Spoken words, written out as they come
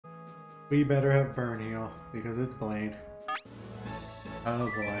We better have burn heal because it's Blade. Oh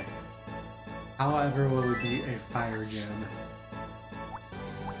boy. However, will it be a fire gym?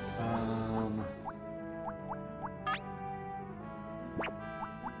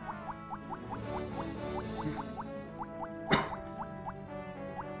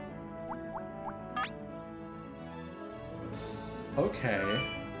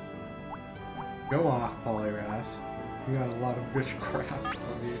 Okay. Go off, Polyrath. You got a lot of good crap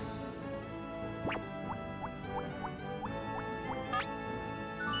from you.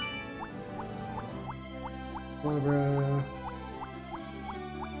 Cobra.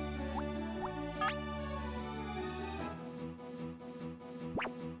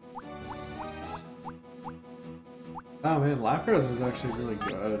 Oh man, Lapras was actually really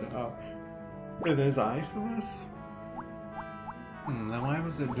good. Oh, it is ice in this? Then why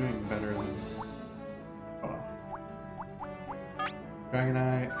was it doing better than... Oh.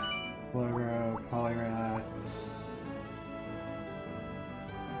 Dragonite, Slowbro, Polyrath,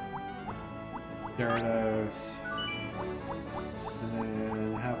 Gyarados, and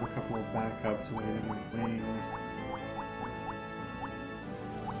then have a couple of backups waiting in wings.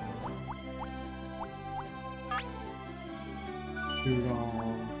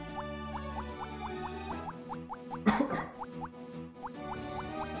 Dugong.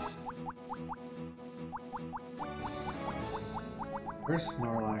 Where's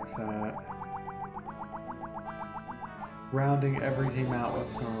Snorlax at? Rounding every team out with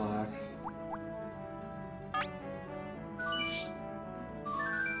Snorlax.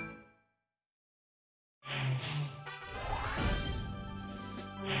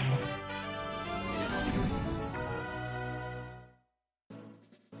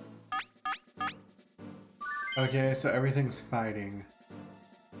 Okay, so everything's fighting.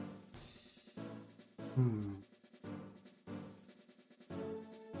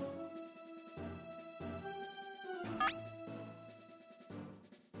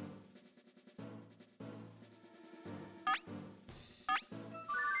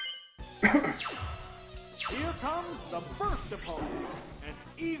 Here comes the first opponent. An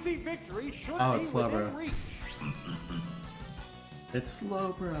easy victory should oh, be it's within Slowbro. reach. It's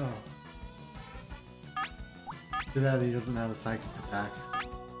Slowbro. Too bad he doesn't have a psychic attack.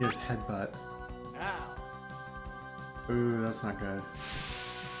 He has headbutt. Now, Ooh, that's not good.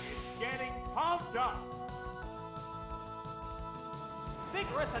 it's getting pumped up.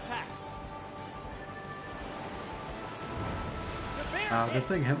 Vigorous attack. Wow, good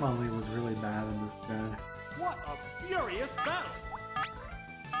thing Hitmonlee was really bad in this gen. What a furious battle!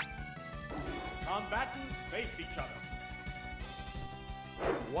 Combatants face each other.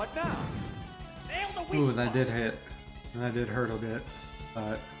 What now? Nail the weak Ooh, that spot. did hit. That did hurt a bit,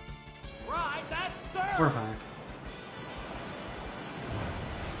 but Right, that's serve. we're fine.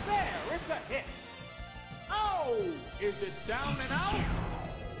 There, it's a hit. Oh, is it down and out?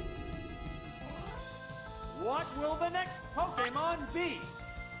 What will the next Pokemon be?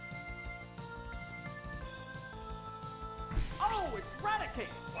 Oh, it's Raticate.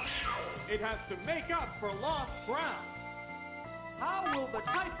 It has to make up for lost ground. How will the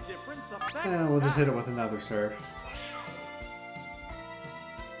type difference affect Yeah, we'll just that? hit it with another surf.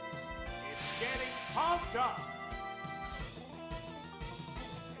 It's getting pumped up.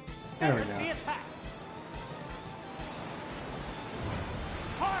 There we There's go. the attack.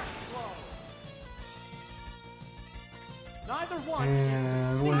 Heart blow. Neither one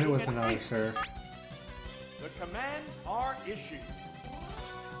And is we'll hit succeeding with at another ace. surf. The commands are issued.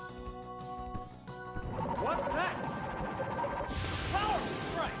 What's next? Power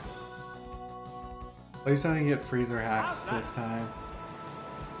strike. At least I didn't get freezer hacks this time.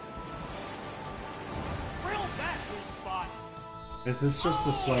 Drill that weak spot. Is this just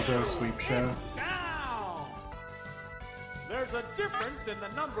the Slowbro sweep show? It's down. There's a difference in the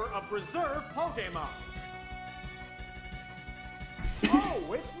number of reserve Pokemon.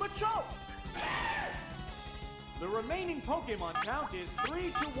 Oh, it's Machoke. The remaining Pokemon count is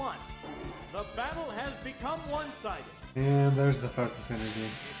 3-1. The battle has become one-sided. And there's the focus energy.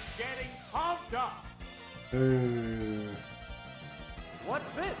 It's getting pumped up. Ooh. What's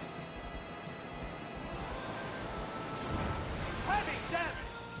this? Heavy damage.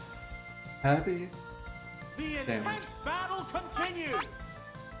 Happy? The intense Damage. battle continues.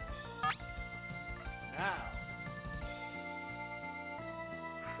 Now,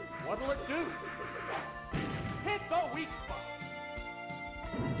 what'll it do? Hit the weak spot.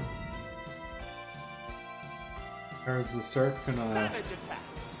 Or is the surf gonna... Savage attack.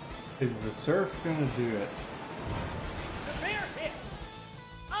 Is the surf gonna do it? Severe hit.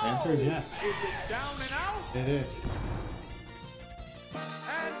 The answer is yes. Is it down and out? It is.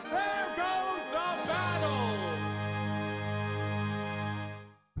 And there goes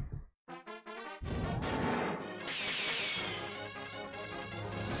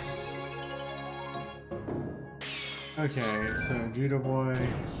Okay, so Judo Boy,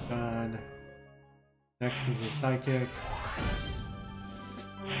 done. Next is the Psychic.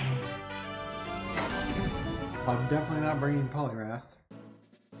 I'm definitely not bringing Polyrath.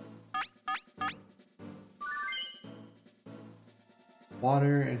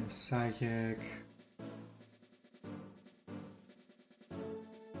 Water and Psychic.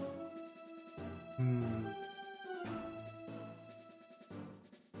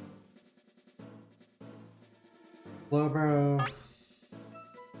 Slowbro.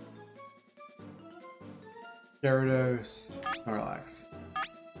 Gyarados. Snorlax.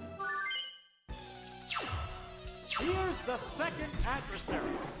 Here's the second adversary.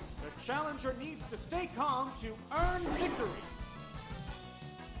 The challenger needs to stay calm to earn victory.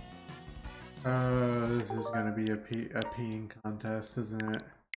 This is gonna be a peeing contest, isn't it?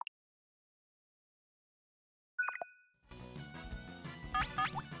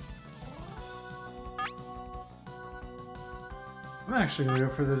 I'm actually gonna go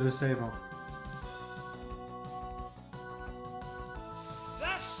for the disable.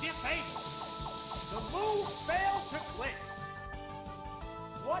 That's disabled. The move failed to click.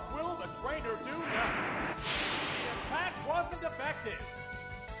 What will the trainer do now? The attack wasn't effective.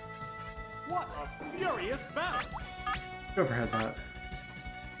 What a furious battle! Go for Headbutt.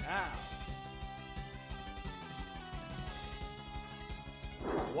 Now.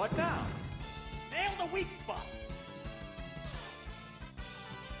 What now? Nail the weak spot.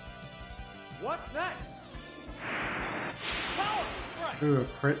 What's next? Power strike. Ooh, a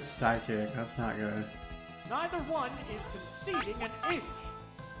crit Psychic. That's not good. Neither one is conceding an inch.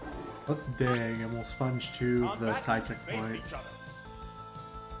 Let's dig and we'll sponge two of the Combat Psychic face points. each other.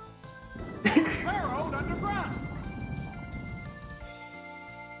 Burrowed underground.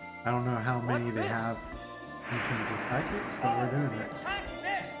 I don't know how many What's they this? have in terms of Psychics, but we're doing it. Attack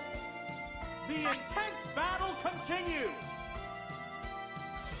missed. The intense battle continues.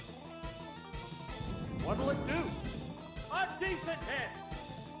 What'll it do? A decent hit.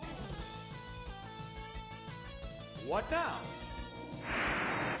 What now?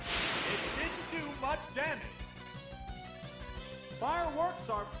 It didn't do much damage. Fireworks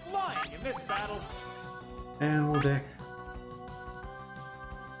are flying in this battle. And we'll dig.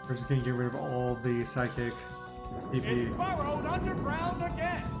 We're just gonna get rid of all the Psychic It's PP. burrowed underground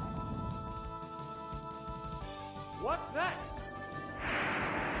again. What's next?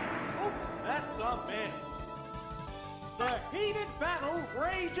 Oh, that's a miss. The heated battle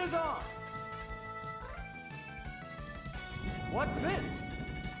rages on. What's this?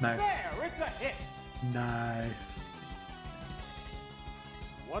 Nice. There, it's a hit. Nice.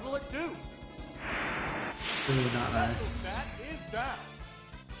 What'll it do? Ooh, not nice. That is down.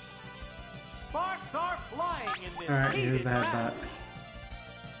 Sparks are flying in this Alright, heated here's the Headbutt. battle.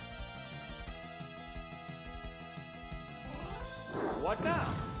 What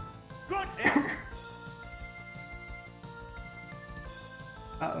now? Goodness!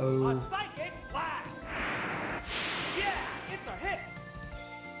 Uh-oh. A psychic blast! Yeah, it's a hit!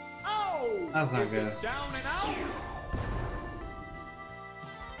 Oh! That's not is it good. down and out?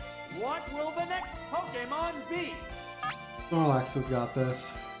 What will the next Pokemon be? Snorlax has got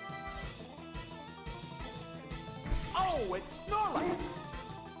this. Oh, it's Snorlax!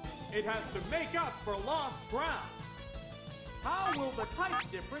 It has to make up for lost ground. How will the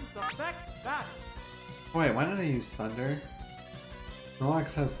type difference affect that? Wait, why did I use Thunder?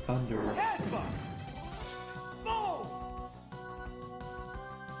 Snorlax has Thunder. Headbutt! Boom!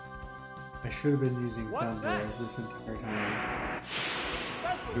 I should have been using What's Thunder that? this entire time.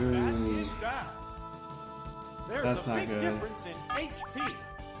 Special Ooh. attack is down. There's That's a not big good. difference in HP.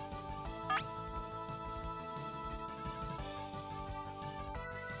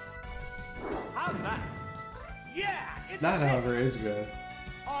 How's that? Yeah, it's That, a hit. however, is good.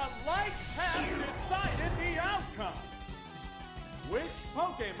 A light has decided the outcome. Which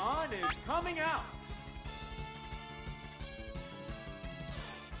Pokemon is coming out?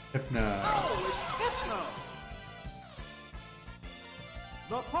 Hypno. Oh, it's Hypno!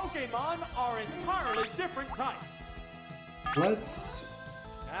 The Pokemon are entirely different types. Let's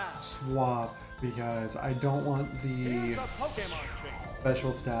Now, swap because I don't want here's the the Pokemon change.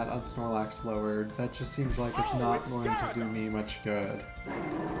 special stat on Snorlax lowered. That just seems like it's Oh, not it's going to do Gyarados. me much good.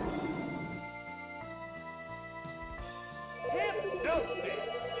 Hypnosis!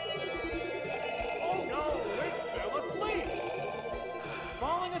 Oh no, it's still asleep!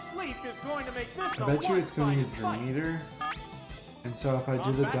 Falling asleep is going to make this I a bet you it's going to use one-sided Dream fight. Eater. And so if I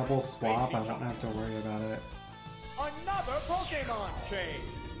do the double swap, I won't have to worry about it. Another Pokemon change!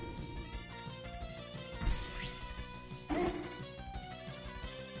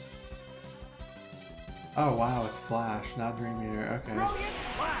 Oh wow, it's Flash, not Dream Eater. Okay. Brilliant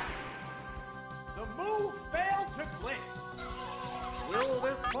Flash! The move failed to click. Will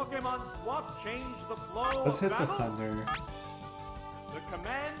this Pokemon swap change the flow Let's of hit the battle? thunder. The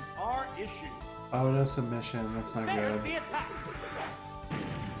commands are issued. Oh, no submission. That's not There's good. the attack.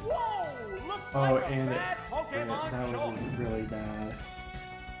 Whoa! Looks Oh, like a and bad Pokemon that was choice. really bad.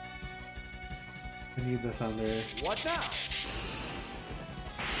 I need the thunder. What now?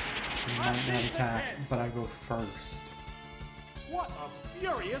 I might not attack, but I go first. What a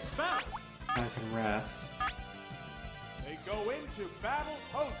furious battle! I can rest. They go into battle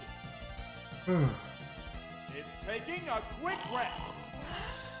poses. Whew. It's taking a quick rest.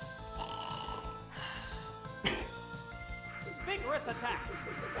 Vigorous attack.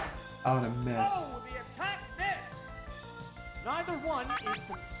 Oh, and I missed. Oh, the attack missed. Neither one is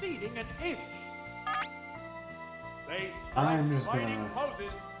conceding an inch. They I'm strike just fighting gonna-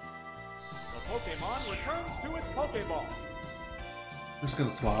 poses. The Pokemon returns to its Pokeball. I'm just gonna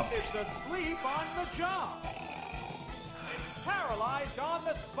swap. It's asleep on the job. It's paralyzed on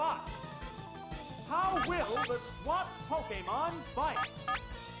the spot. How will the swapped Pokemon fight?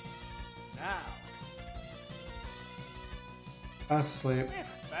 Now, Asleep.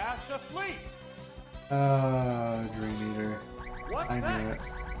 it's fast asleep. Dream Eater. What's I that? knew it.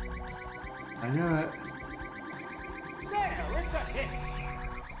 I knew it. There, it's a hit.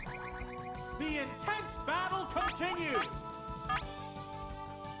 The intense battle continues.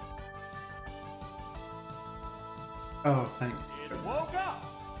 Oh, thank It goodness. woke up.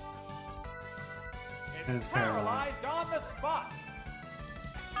 And it's paralyzed. paralyzed on the spot.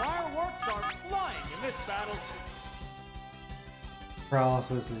 Fireworks are flying in this battle.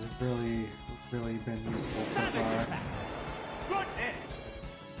 Paralysis has really been useful so Savage far. attack. Good hit.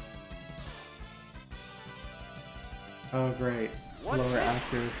 Oh, great. What Lower hit?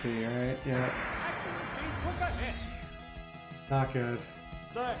 accuracy, right? Yeah. Accuracy took a hit. Not good.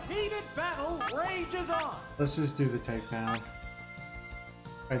 The heated battle rages on. Let's just do the takedown.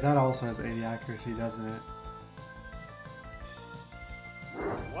 Wait, that also has 80 accuracy, doesn't it?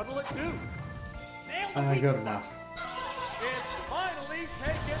 What'll it do? Nailed the weak Good spot. enough. It's finally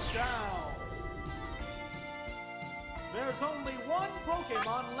taken down. There's only one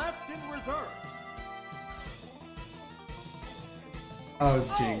Pokemon left in reserve. Oh, it's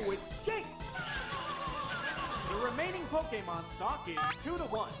Jinx. Oh, it's Jinx. The remaining Pokemon stock is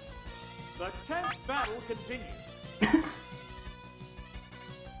 2-1. The tense battle continues.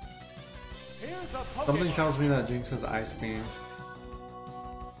 Here's a Pokemon. Something tells me that Jinx has Ice Beam.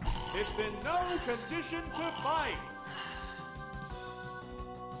 It's in no condition to fight.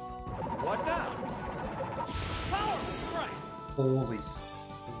 What now? Powerful strike. Holy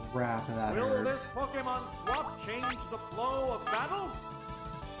crap, that Will hurts. this Pokemon swap change the flow of battle?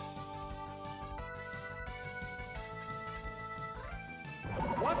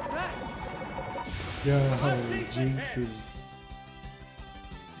 What's next? Yo, Jinx is...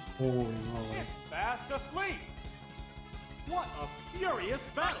 Holy moly. It's fast asleep. What a furious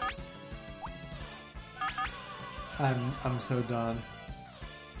battle. I'm so done.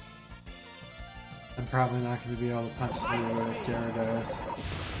 I'm probably not going to be able to punch through with Gyarados.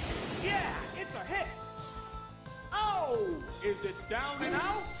 Yeah, it's a hit. Oh, is it down and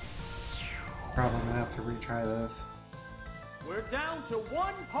out? Probably going to have to retry this. We're down to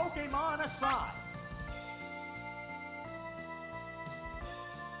one Pokemon aside.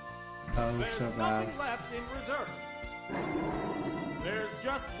 Oh, There's so bad. nothing left in reserve. There's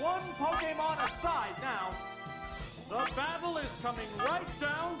just one Pokemon aside now. The battle is coming right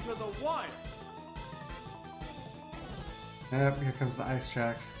down to the wire. Yep, here comes the ice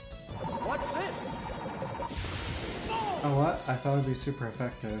check. What's this? Oh, what? I thought it'd be super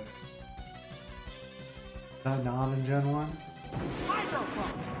effective. Is that not in Gen 1? Hydro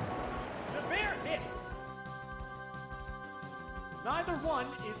Pump. Severe hit. Neither one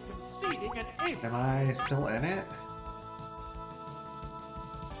is conceding an inch. Am I still in it?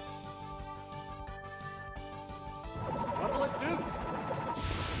 What'll it do?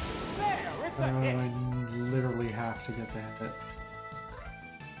 There, it's a I hit. literally have to get the hit.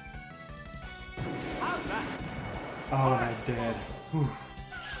 How's that? Oh, and I did. Whew.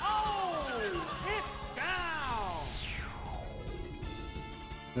 Oh, it's down.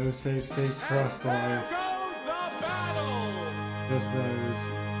 No save states for us, And there boys. goes the battle. Just those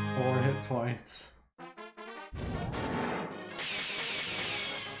 4 hit points.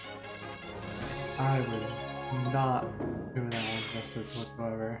 I was not doing that one justice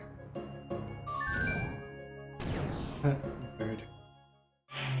whatsoever. Weird.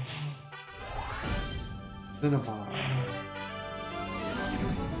 Cinnabar.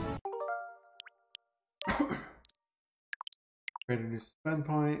 Create a new spend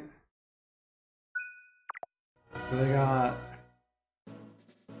point. So they got...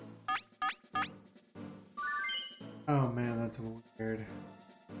 Oh man, that's weird.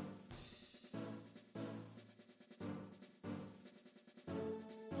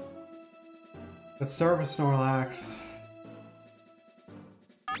 Let's start with Snorlax.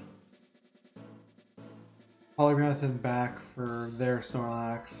 Polymath and back for their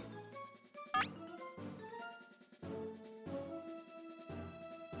Snorlax.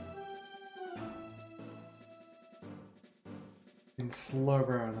 And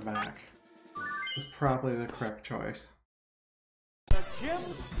Slowbro in the back. Is probably the correct choice. The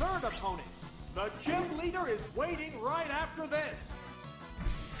gym's third opponent. The gym leader is waiting right after this.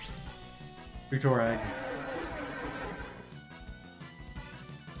 Victor Egg.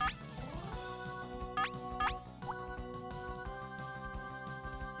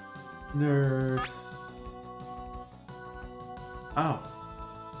 Nerd. Oh.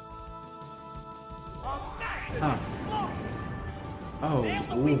 Huh. Oh,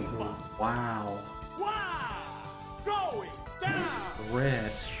 ooh, wow. Wow! Going down!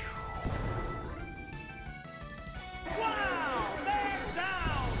 Red. Wow! They're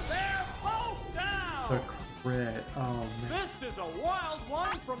down! They're both down! The crit. Oh, man. This is a wild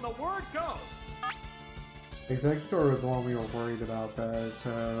one from the word go. Executor was the one we were worried about, though,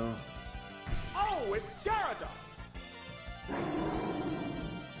 so... Oh, it's Gyarados!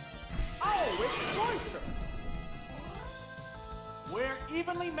 Oh, it's Cloyster! We're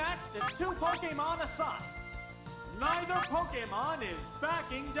evenly matched at 2 Pokemon aside. Neither Pokemon is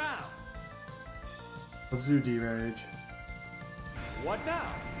backing down. Let's do D-Rage. What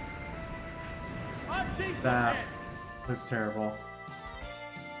now? A decent That hit. was terrible.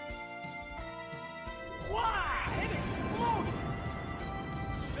 Wow! It exploded!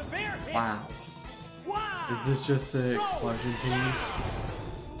 Severe hit! Wow. Wow! Is this just the Go explosion team? down.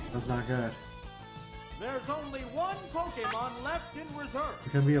 That's not good. There's only one Pokemon left in reserve.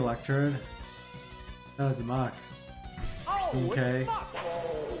 It could be Electrode. No, it's a Muck. Oh, Okay. it's Muck.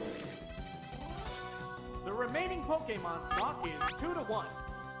 The remaining Pokemon stock is 2-1.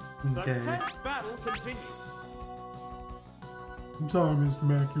 The Okay. 10th battle continues. I'm sorry, Mr.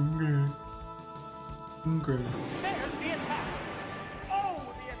 Mackey. I'm good. Okay. There's the attack. Oh,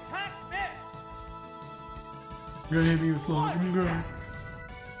 the attack missed. You're gonna hit me with sludge. I'm good.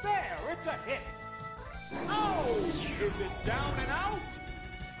 There, it's a hit. Oh, is it down and out?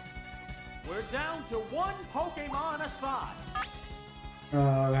 We're down to 1 Pokemon aside.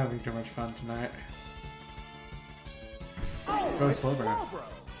 I'm having too much fun tonight. Oh, Go it's Slowbro. Slowbro.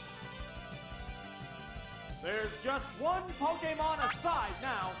 There's just 1 Pokemon aside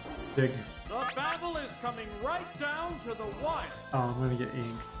now. Dig. The battle is coming right down to the wire. Oh, I'm gonna get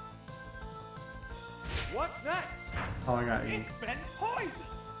inked. What's next? Oh, I got inked. It's been poisoned.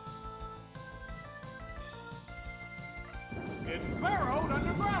 It's burrowed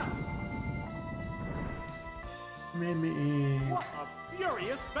underground. Made me ink. What a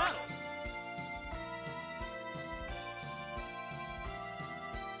furious battle.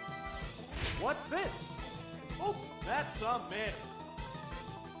 What's this? Oh, that's a miss.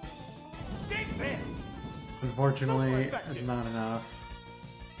 Big miss. Unfortunately, Super effective. it's not enough.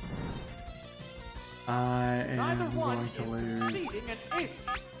 I Neither am one going to is lose. succeeding an inch.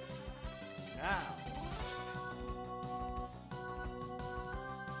 Now,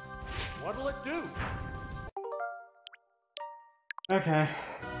 what'll it do? Okay.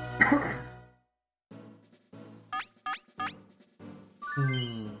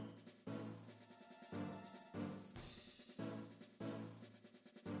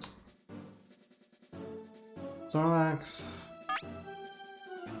 Snorlax.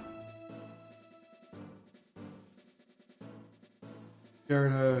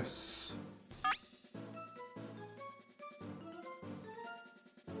 Gyarados.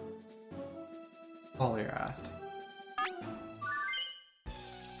 Poliwrath.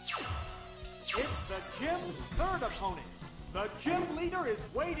 It's the gym's third opponent. The gym leader is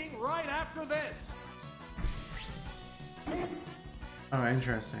waiting right after this. Oh,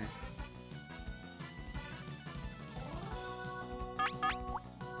 interesting.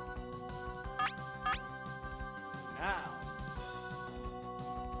 Now.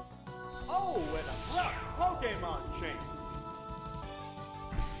 Oh, and a rough Pokemon change.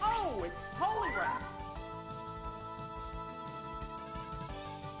 Oh, it's Poliwrath.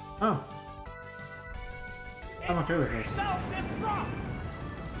 Oh. I'm okay with this. Self-destruct.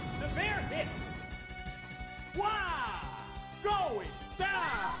 Severe hit. Wow! Going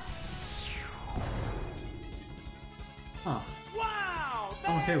down. Huh. Wow!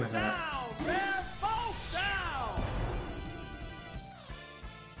 I'm okay They're with that. down. They're both down.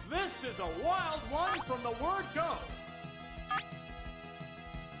 is a wild one from the word go.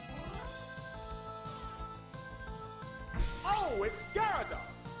 Oh, it's Gyarados.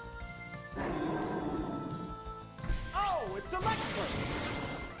 Oh, it's Electric.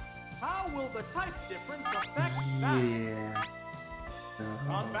 How will the type difference affect that? Yeah.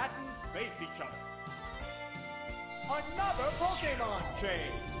 Combatants face each other. Another Pokemon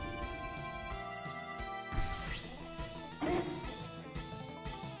chain.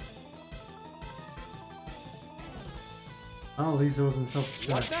 Oh, Lisa wasn't so good.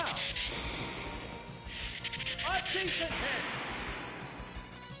 What now? A decent hit.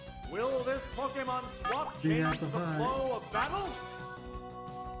 Will this Pokemon swap change the flow of battle?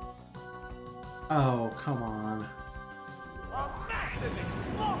 Oh, come on. A massive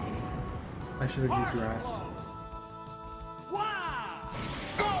explosion. I should have used rest. Wow!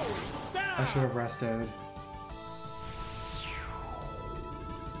 Going down. I should have rested.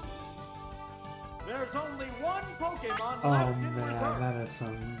 There's only one Pokemon Oh left in man, reserve. that is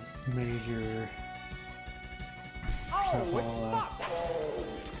some major. Oh, it's Fox.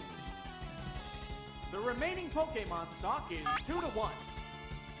 The remaining Pokemon stock is 2-1.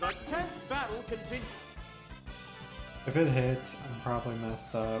 The 10th battle continues. If it hits, I'm probably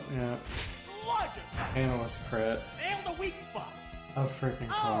messed up. Yeah. Sludge attack. And it was a crit. And the weak spot. Of freaking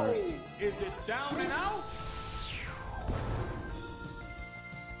course. Oh, is it down and out?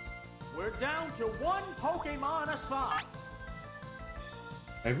 We're down to one Pokemon aside.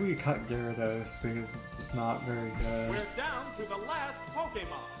 Maybe we cut Gyarados because it's just not very good. We're down to the last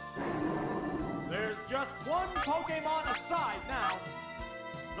Pokemon. There's just one Pokemon aside now.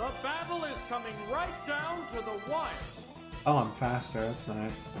 The battle is coming right down to the wire. Oh, I'm faster. That's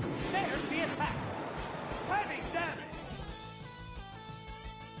nice. There's the attack. Heavy damage.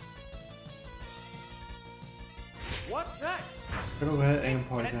 What's next? It'll hit and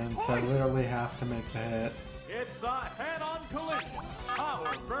poison, so I literally have to make the hit. It's a head-on collision.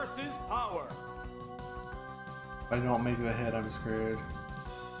 Power versus power. If I don't make the hit, I'm screwed.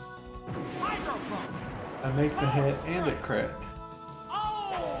 Hydro Pump. I make the hit and it crit.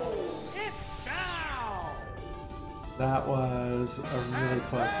 Oh, it's down. That was a really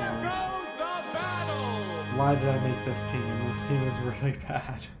close There one. goes the battle. Why did I make this team? This team is really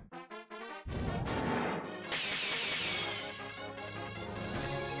bad.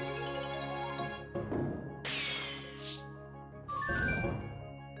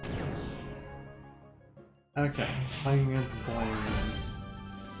 Okay, playing against Blaine.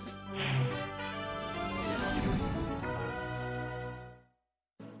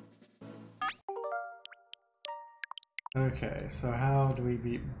 Okay, so how do we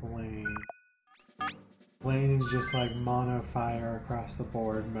beat Blaine? Blaine is just like mono fire across the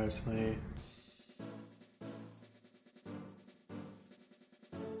board mostly.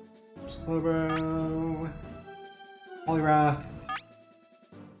 Slowbro, Poliwrath.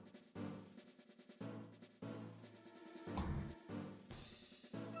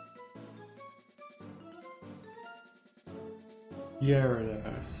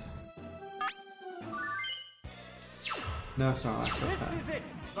 Gyarados. No, it's not like this This time. is it.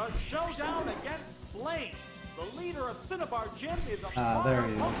 The showdown against Blaine. The leader of Cinnabar Gym is a there former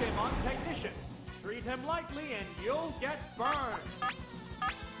he is. Pokemon technician. Treat him lightly and you'll get burned.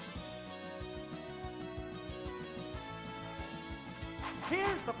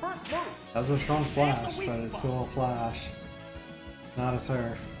 Here's the first move. That was a strong slash, but it's still a slash. Not a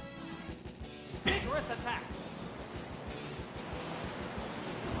surf. Vigorous attack.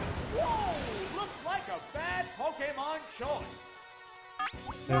 Whoa! Looks like a bad Pokemon choice.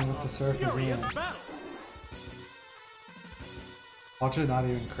 And with the surf Furious again. battle. Watch it not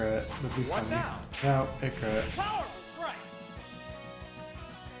even crit. That'd be What funny. now? No, it crit. Powerful strike.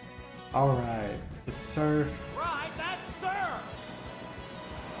 Alright. Get the surf. Right, that's serve.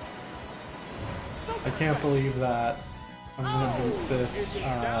 I can't believe that I'm gonna beat this Is he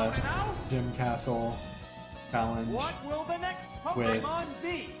down and out? Gym Castle challenge What will the next with Pokemon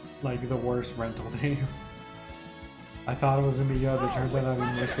be? like the worst rental team. I thought it was gonna be good, but it turns out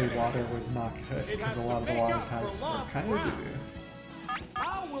having mostly water was not good because a lot of the water types were kind of doo.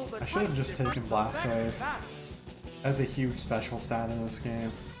 How will the I should have type just taken difference affect Blastoise. that? That's a huge special stat in this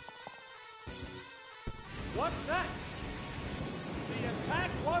game. What's that? The attack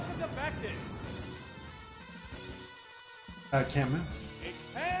wasn't effective. Can't move. It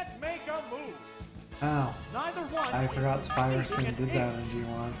can't make a move. Ow. Neither one. I is forgot Spire succeeding Spin in did that it. in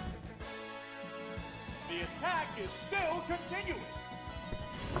G1. The attack is still continuing.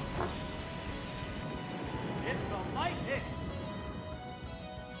 It's a light hit.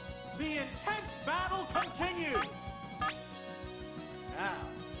 The intense battle continues. Now,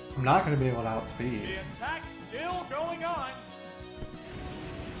 I'm not going to be able to outspeed. The attack's still going on.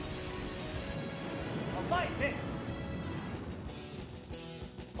 A light hit.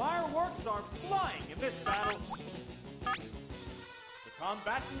 Fireworks are flying in this battle. The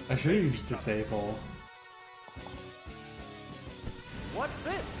combatants... I should use disable. What's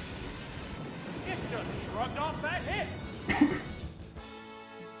this? It just shrugged off that hit.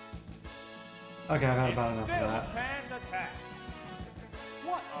 Okay, I've had about enough of Still that. can attack.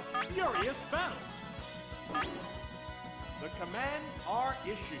 What a furious battle. The commands are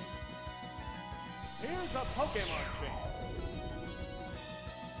issued. Here's a Pokemon change.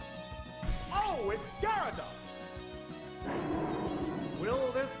 Oh, it's Gyarados!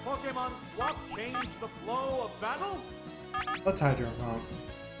 Will this Pokemon swap change the flow of battle? Let's Hydro Pump.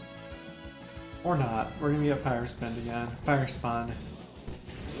 Or not. We're gonna get Fire Spin again. Fire Spun.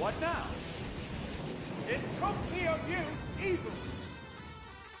 What now? It took me abuse easily.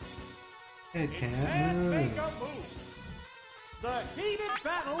 It Can't can't make move. a move. The heated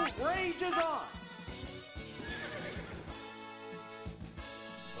battle rages on.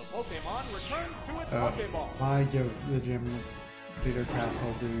 The Pokemon returns to its Pokeball. Why give the gym leader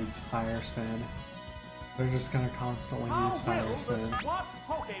castle dudes Fire Spin? They're just gonna constantly How use Fire will Spin. the SWAT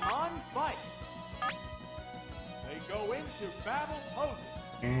Pokemon fight? They go into battle poses.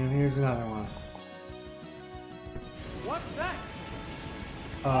 And here's another one. What's that?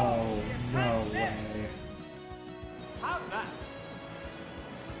 Oh, no attack way. missed. How's that?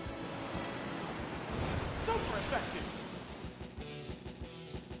 Super effective.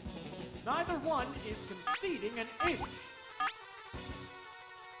 Neither one is conceding an inch.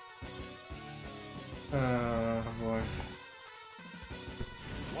 Boy.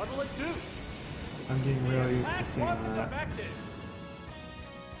 What'll it do? I'm getting really used to Attack seeing wasn't that. effective.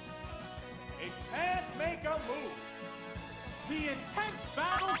 It can't make a move. The intense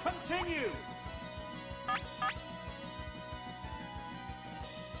battle continues.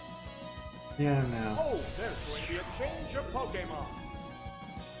 Yeah, no. Oh, there's going to be a change of Pokemon.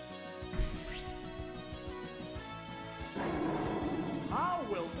 How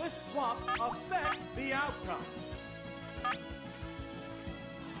will this swap affect the outcome?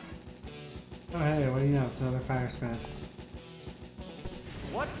 Oh, hey, what do you know? It's another Fire Spin.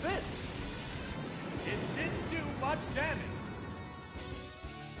 What's this? It didn't do much damage.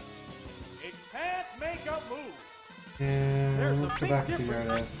 It can't make a move. And There's let's a go big back to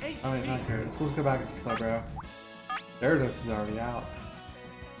difference Gyarados. in Oh wait, not HP. Gyarados. Let's go back to Slowbro. Gyarados is already out.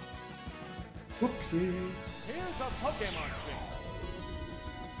 Whoopsie. Here's a Pokemon change.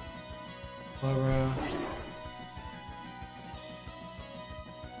 Slowbro.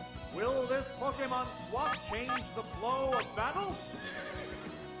 Will this Pokemon swap change the flow of battle?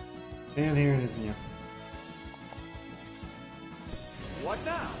 And here it is again. What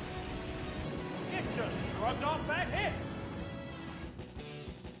now? It just shrugged off that hit.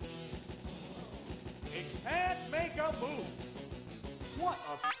 It can't make a move. What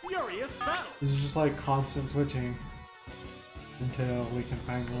a furious battle. This is just like constant switching until we can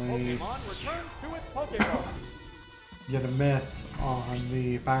finally Pokemon returns to its Pokeball. get a miss on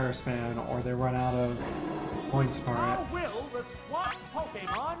the Fire Spin or they run out of points for How it. will the SWAT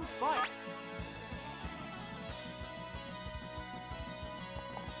Pokemon fight?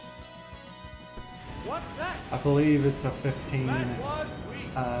 What's that? I believe it's a 15 That was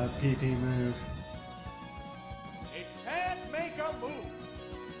weak. PP move. It can't make a move.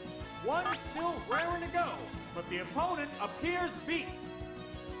 One still raring to go, but the opponent appears beat.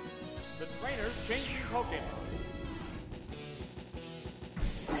 The trainer's changing Pokemon.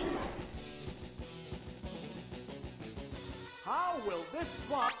 How will this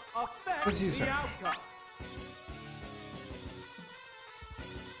swap affect Let's use the her. outcome?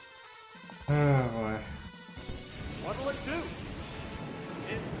 Oh boy. What'll it do?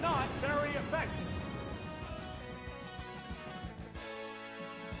 It's not very effective.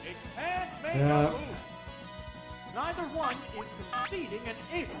 It can't make Yeah. a move. Neither one is conceding an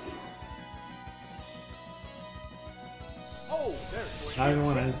inch. Oh, there's going to be Neither a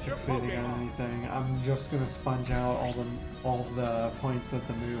one change is of succeeding on Pokemon. anything. I'm just gonna sponge out all the points that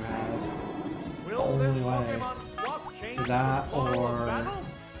the move has. Will the this only way Pokemon swap change For that the flow of or battle?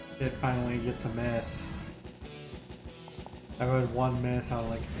 it finally gets a miss. I've had one miss out of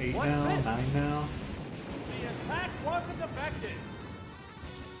like 8 One now, miss. 9 now. The attack wasn't effective.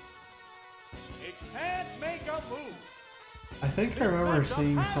 It can't make a move. I think I remember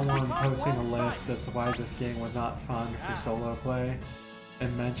seeing someone posting a list as to why this game was not fun for solo play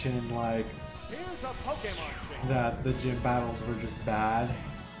and mentioned like Here's a Pokemon change. that the gym battles were just bad.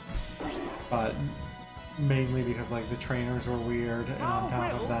 But mainly because like the trainers were weird, and on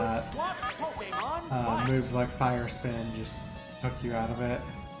top of that, moves like Fire Spin just took you out of it.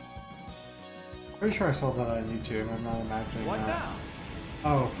 Pretty sure I saw that on YouTube. I'm not imagining What that. now?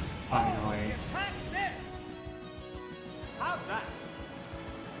 Oh, finally. How's that?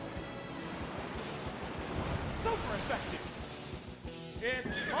 Super effective. It's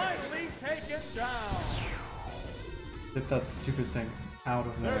finally taken down. Get that stupid thing out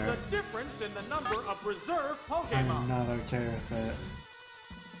of there. There's a difference in the number of reserve Pokemon. I'm not okay with it.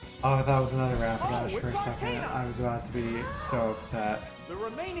 Oh, I thought it was another Rapidash for a second. I was about to be so upset. The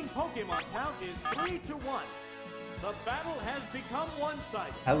remaining Pokemon count is 3-1. The battle has become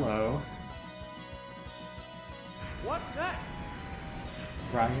one-sided. Hello. What's next?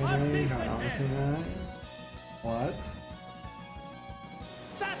 Dragon Rage on Arcanine? What?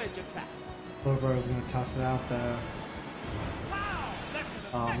 Savage attack. Slowbro's gonna tough it out though. Wow, that's an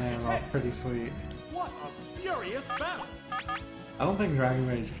Oh man, effective that was hit. pretty sweet. What a furious battle. I don't think Dragon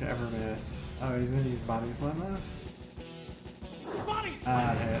Rage can ever miss. Oh, he's gonna use Body Slam though? Body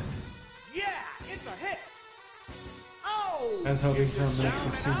Ah, slam. it hit. Yeah, it's a hit. Oh! I was hoping you for a just miss down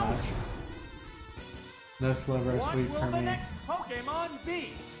was and too out. much. No Slowbro What sweep will for the me. next Pokemon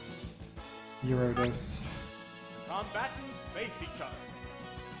be? Gyarados. Combatants face each other.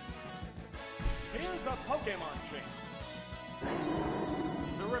 Here's a Pokemon chain.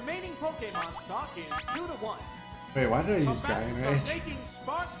 The remaining Pokemon stock is 2-1. Wait, why did I use Combatants Dragon are Rage? making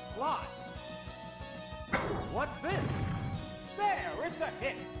sparks fly. What's this? There, it's a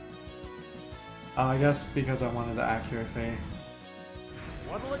hit. Oh, I guess because I wanted the accuracy.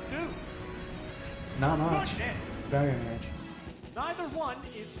 What'll it do? Not much. Good hit. Dragon Rage. Neither one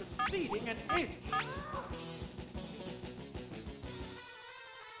is conceding an inch.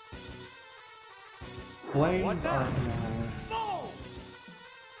 Flames What's that? Arcanine. No!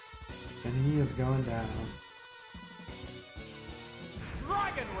 And he is going down.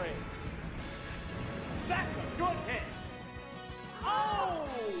 Dragon Rage. That's a good hit. Oh!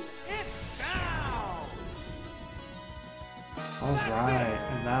 It's down! Alright,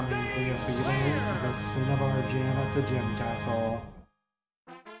 and that means we have beaten the Cinnabar Gym at the Gym Castle.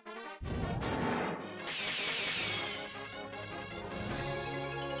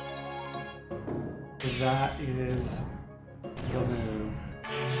 That is the move.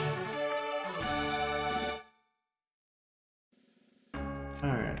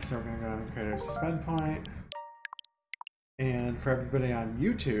 Alright, so we're gonna go on Creator Suspend Point. And for everybody on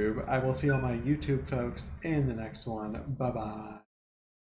YouTube, I will see all my YouTube folks in the next one. Bye-bye.